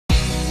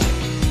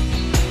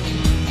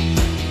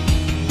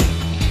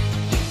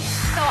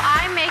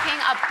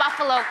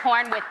buffalo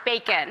corn with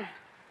bacon.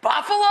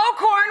 Buffalo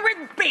corn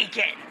with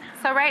bacon.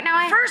 So right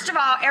now First of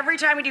all, every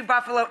time we do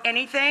buffalo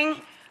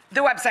anything,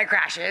 the website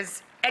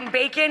crashes. And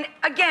bacon,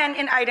 again,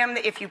 an item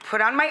that if you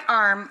put on my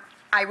arm,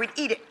 I would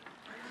eat it.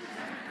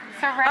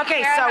 So right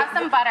here I have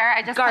some butter.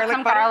 I just put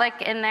some garlic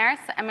in there.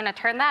 So I'm gonna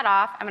turn that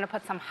off. I'm gonna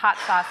put some hot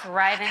sauce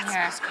right in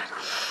here.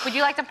 Would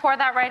you like to pour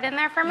that right in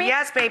there for me?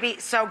 Yes, baby.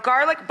 So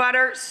garlic,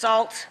 butter,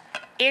 salt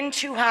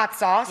into hot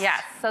sauce.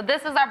 Yes. So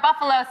this is our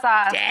buffalo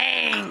sauce.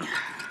 Dang.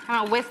 I'm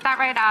gonna whisk that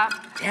right up.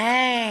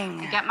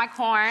 Dang. Get my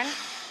corn.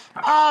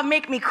 Oh,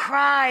 make me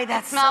cry.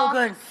 That's so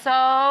good.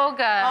 So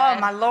good. Oh,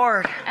 my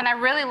Lord. And I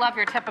really love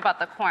your tip about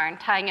the corn,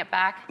 tying it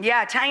back.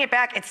 Yeah, tying it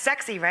back. It's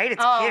sexy, right?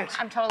 It's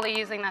cute. I'm totally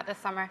using that this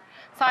summer.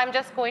 So I'm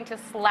just going to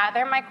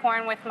slather my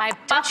corn with my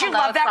buffalo sauce. Don't you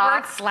love that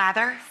word,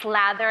 slather?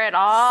 Slather it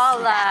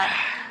all up.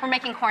 We're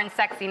making corn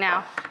sexy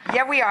now.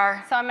 Yeah, we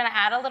are. So I'm gonna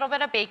add a little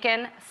bit of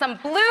bacon, some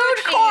blue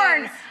cheese.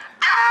 Corn. We're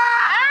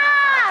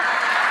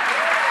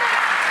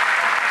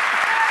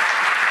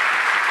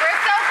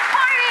so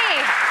corny.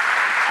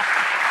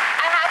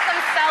 I have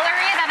some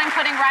celery that I'm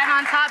putting right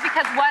on top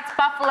because what's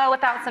buffalo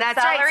without some celery?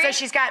 That's right. So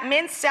she's got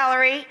minced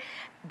celery,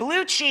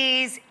 blue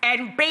cheese,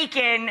 and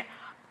bacon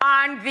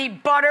on the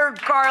butter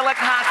garlic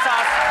hot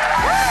sauce.